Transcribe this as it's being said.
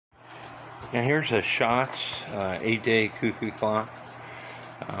Now here's a Schatz 8-day cuckoo clock.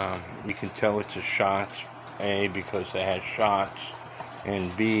 You can tell it's a Schatz, A, because it has shots,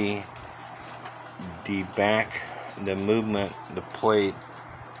 and B, the back, the movement, the plate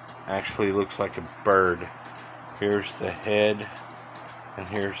actually looks like a bird. Here's the head and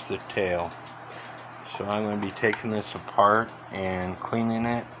here's the tail. So I'm going to be taking this apart and cleaning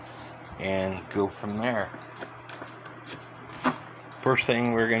it and go from there. First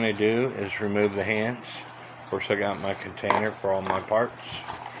thing we're going to do is remove the hands. Of course, I got my container for all my parts,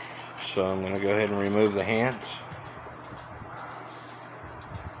 so I'm going to go ahead and remove the hands.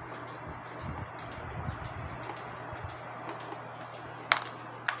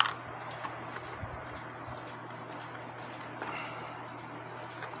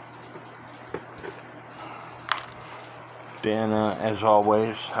 Then, as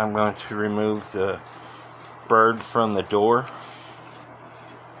always, I'm going to remove the bird from the door.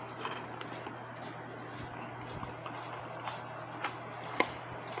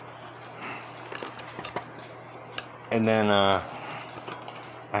 And then I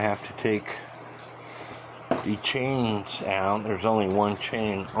have to take the chains out. There's only one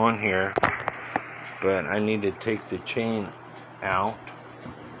chain on here, but I need to take the chain out.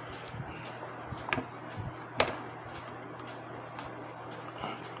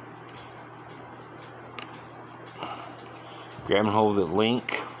 Grab and hold the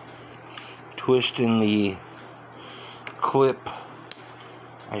link, twisting the clip.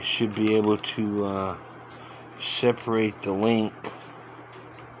 I should be able to separate the link.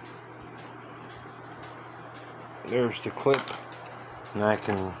 There's the clip, and I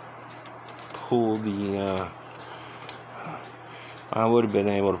can pull the I would have been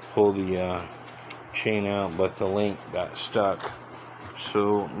able to pull the chain out, but the link got stuck.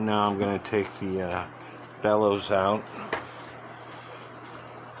 So now I'm going to take the bellows out,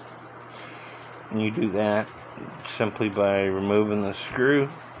 and you do that simply by removing the screw.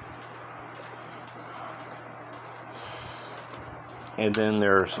 And then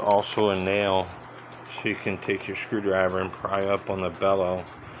there's also a nail, so you can take your screwdriver and pry up on the bellow,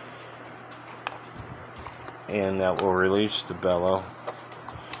 and that will release the bellow.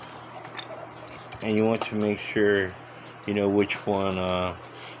 And you want to make sure you know which one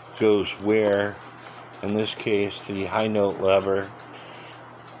goes where. In this case, the high note lever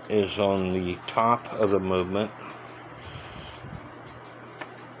is on the top of the movement.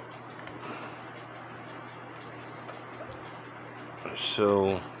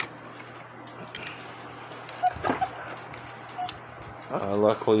 So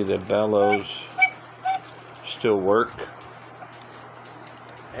luckily the bellows still work,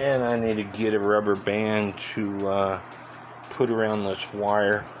 and I need to get a rubber band to put around this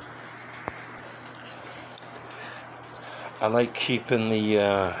wire. I like keeping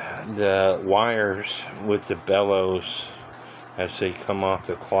the wires with the bellows as they come off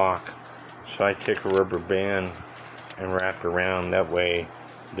the clock, so I take a rubber band and wrap around. That way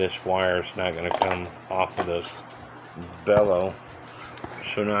this wire is not going to come off of this bellow.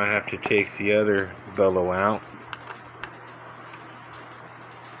 So now I have to take the other bellow out.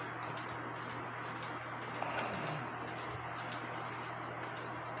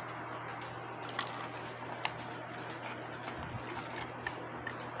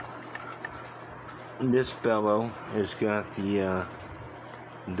 And this bellow has got the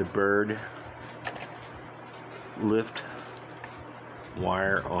bird lift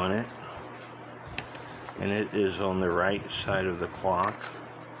wire on it, and it is on the right side of the clock.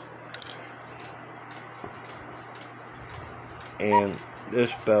 And this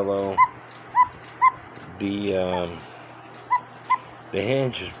bellow, the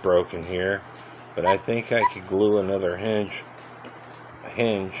hinge is broken here, but I think I could glue another hinge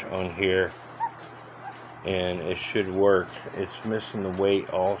on here and it should work. It's missing the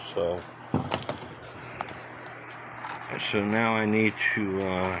weight also. So now I need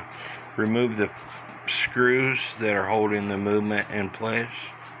to remove the screws that are holding the movement in place,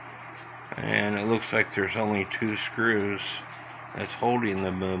 and it looks like there's only 2 screws that's holding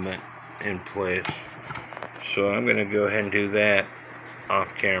the movement in place. So I'm going to go ahead and do that off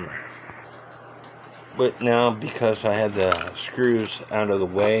camera. But now, because I had the screws out of the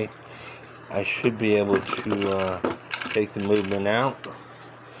way, I should be able to take the movement out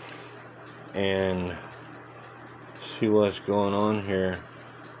and see what's going on here.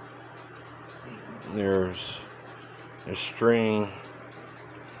 There's a string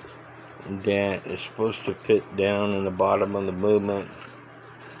that is supposed to fit down in the bottom of the movement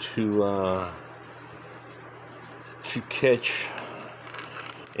to catch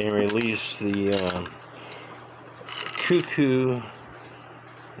and release the Cuckoo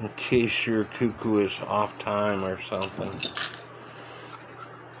in case your cuckoo is off time or something.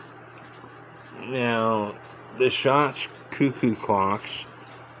 Now, the Schatz cuckoo clocks,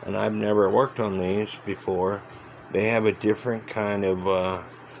 and I've never worked on these before, they have a different kind of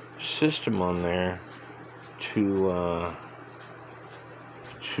system on there to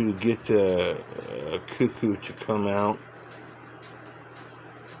get the cuckoo to come out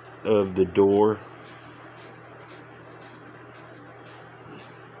of the door.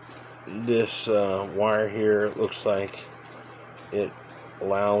 This wire here, it looks like it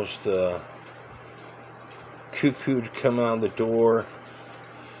allows the cuckoo to come out of the door,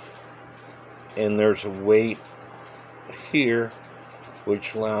 and there's a weight here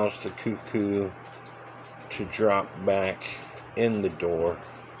which allows the cuckoo to drop back in the door.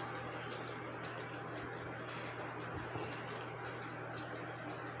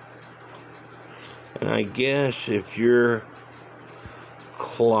 And I guess if your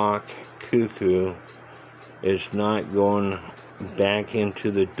clock cuckoo is not going back into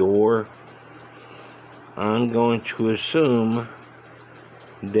the door, I'm going to assume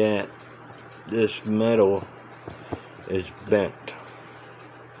that this metal is bent.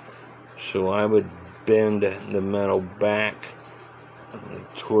 So I would bend the metal back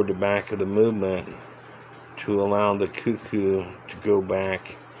toward the back of the movement to allow the cuckoo to go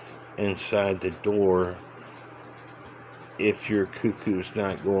back inside the door if your cuckoo's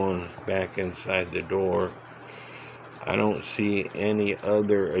not going back inside the door. I don't see any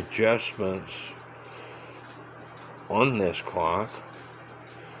other adjustments on this clock.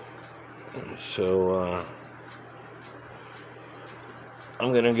 So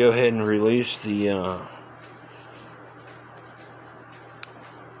I'm going to go ahead and release the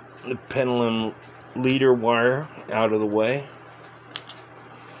pendulum leader wire out of the way.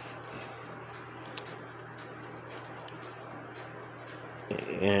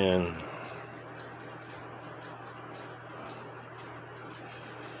 And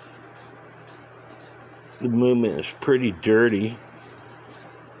the movement is pretty dirty.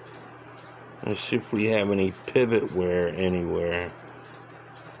 Let's see if we have any pivot wear anywhere.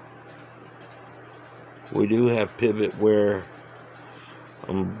 We do have pivot wear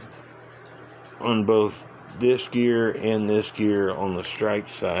on both this gear and this gear on the strike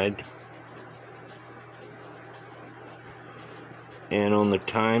side. And on the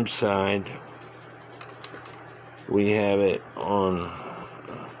time side, we have it on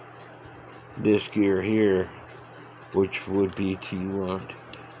this gear here, which would be T1,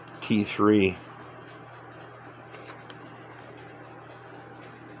 T3.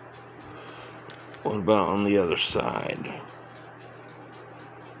 What about on the other side?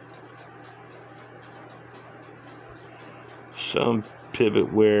 Some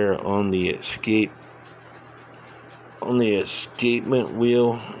pivot wear on the escapement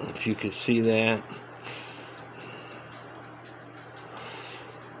wheel, if you can see that.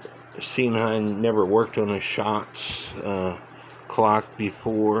 Seeing I never worked on a Schatz clock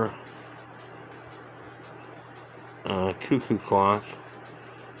before, cuckoo clock,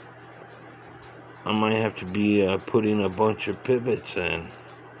 I might have to be putting a bunch of pivots in.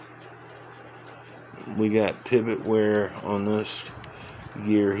 We got pivot wear on this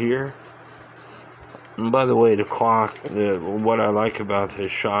gear here. And by the way, the clock, what I like about the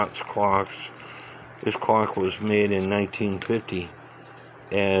Schatz clocks, this clock was made in 1950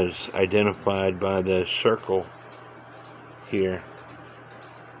 as identified by the circle here.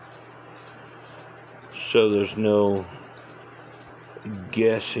 So there's no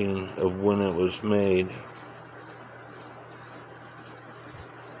guessing of when it was made.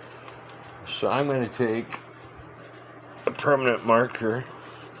 So I'm going to take a permanent marker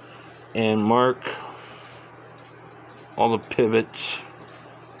and mark all the pivots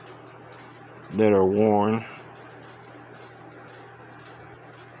that are worn.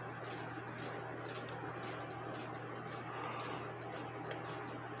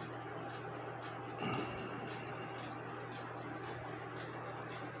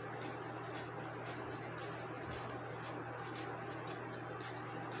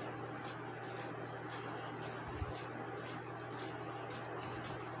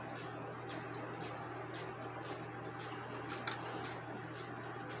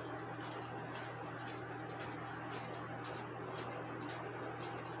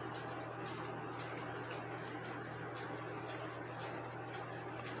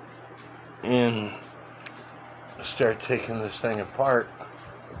 And start taking this thing apart.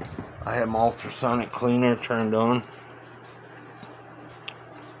 I have my ultrasonic cleaner turned on.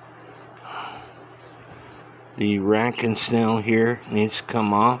 The rack and snail here needs to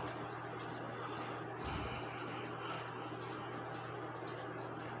come off.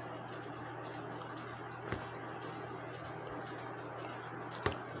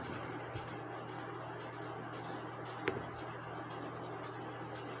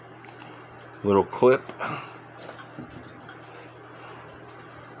 little clip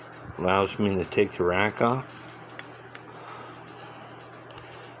allows me to take the rack off.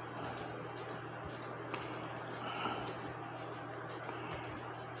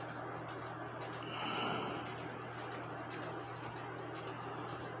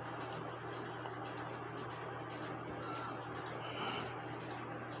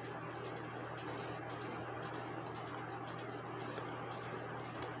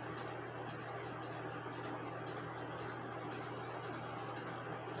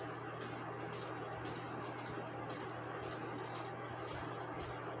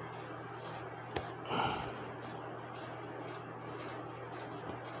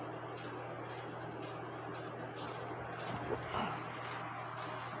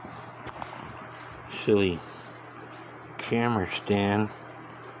 Silly camera stand.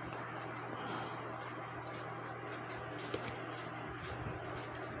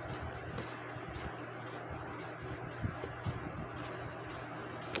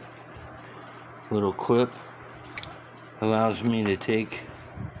 Little clip allows me to take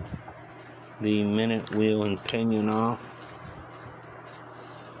the minute wheel and pinion off.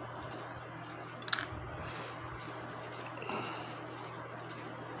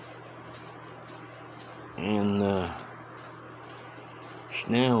 And the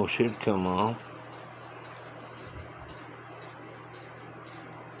snail should come off.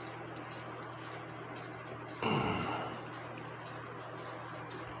 And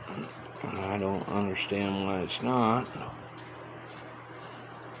I don't understand why it's not.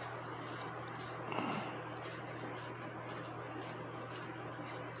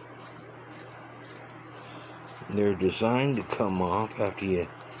 They're designed to come off after you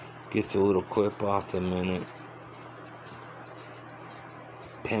get the little clip off the minute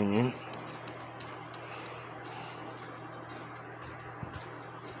pinion.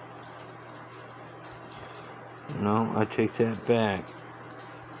 No, I take that back.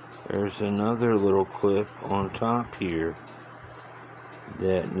 There's another little clip on top here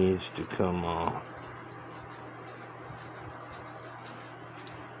that needs to come off.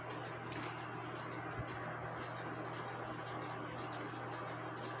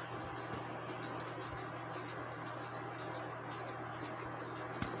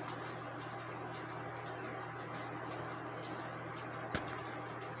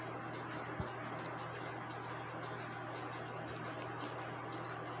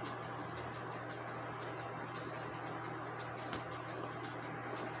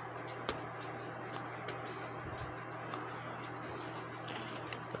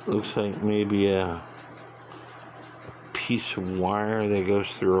 Looks like maybe a piece of wire that goes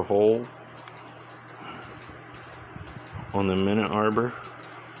through a hole on the minute arbor.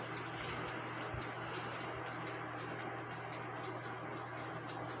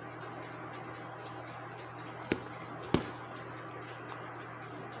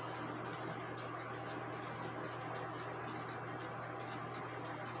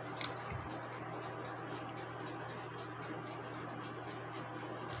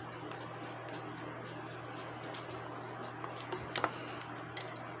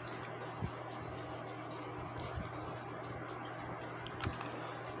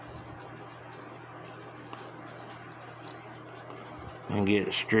 And get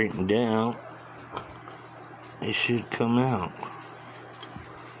it straightened out, it should come out.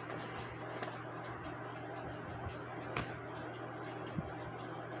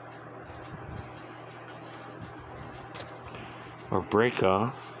 Or break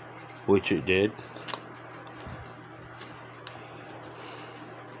off, which it did.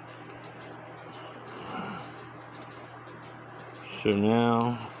 So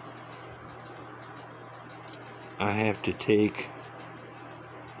now I have to take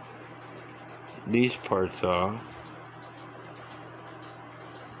these parts off.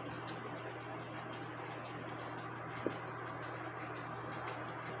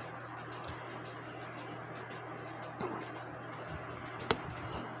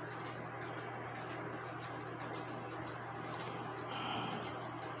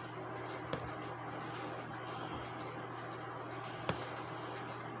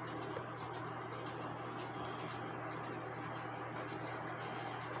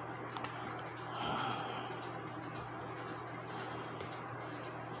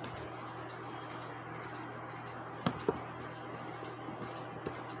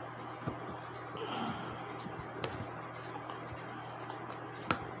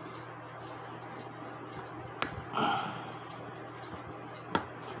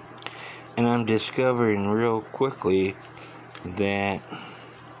 And I'm discovering real quickly that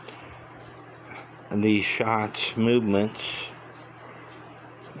these Schatz movements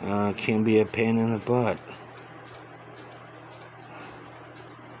can be a pain in the butt.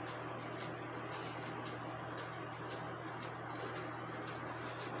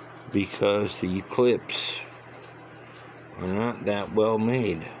 Because the clips are not that well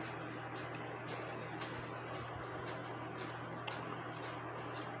made.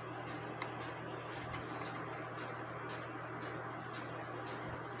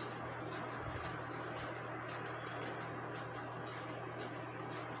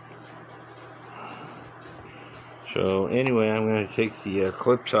 So anyway, I'm going to take the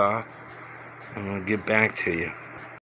clips off and I'll get back to you.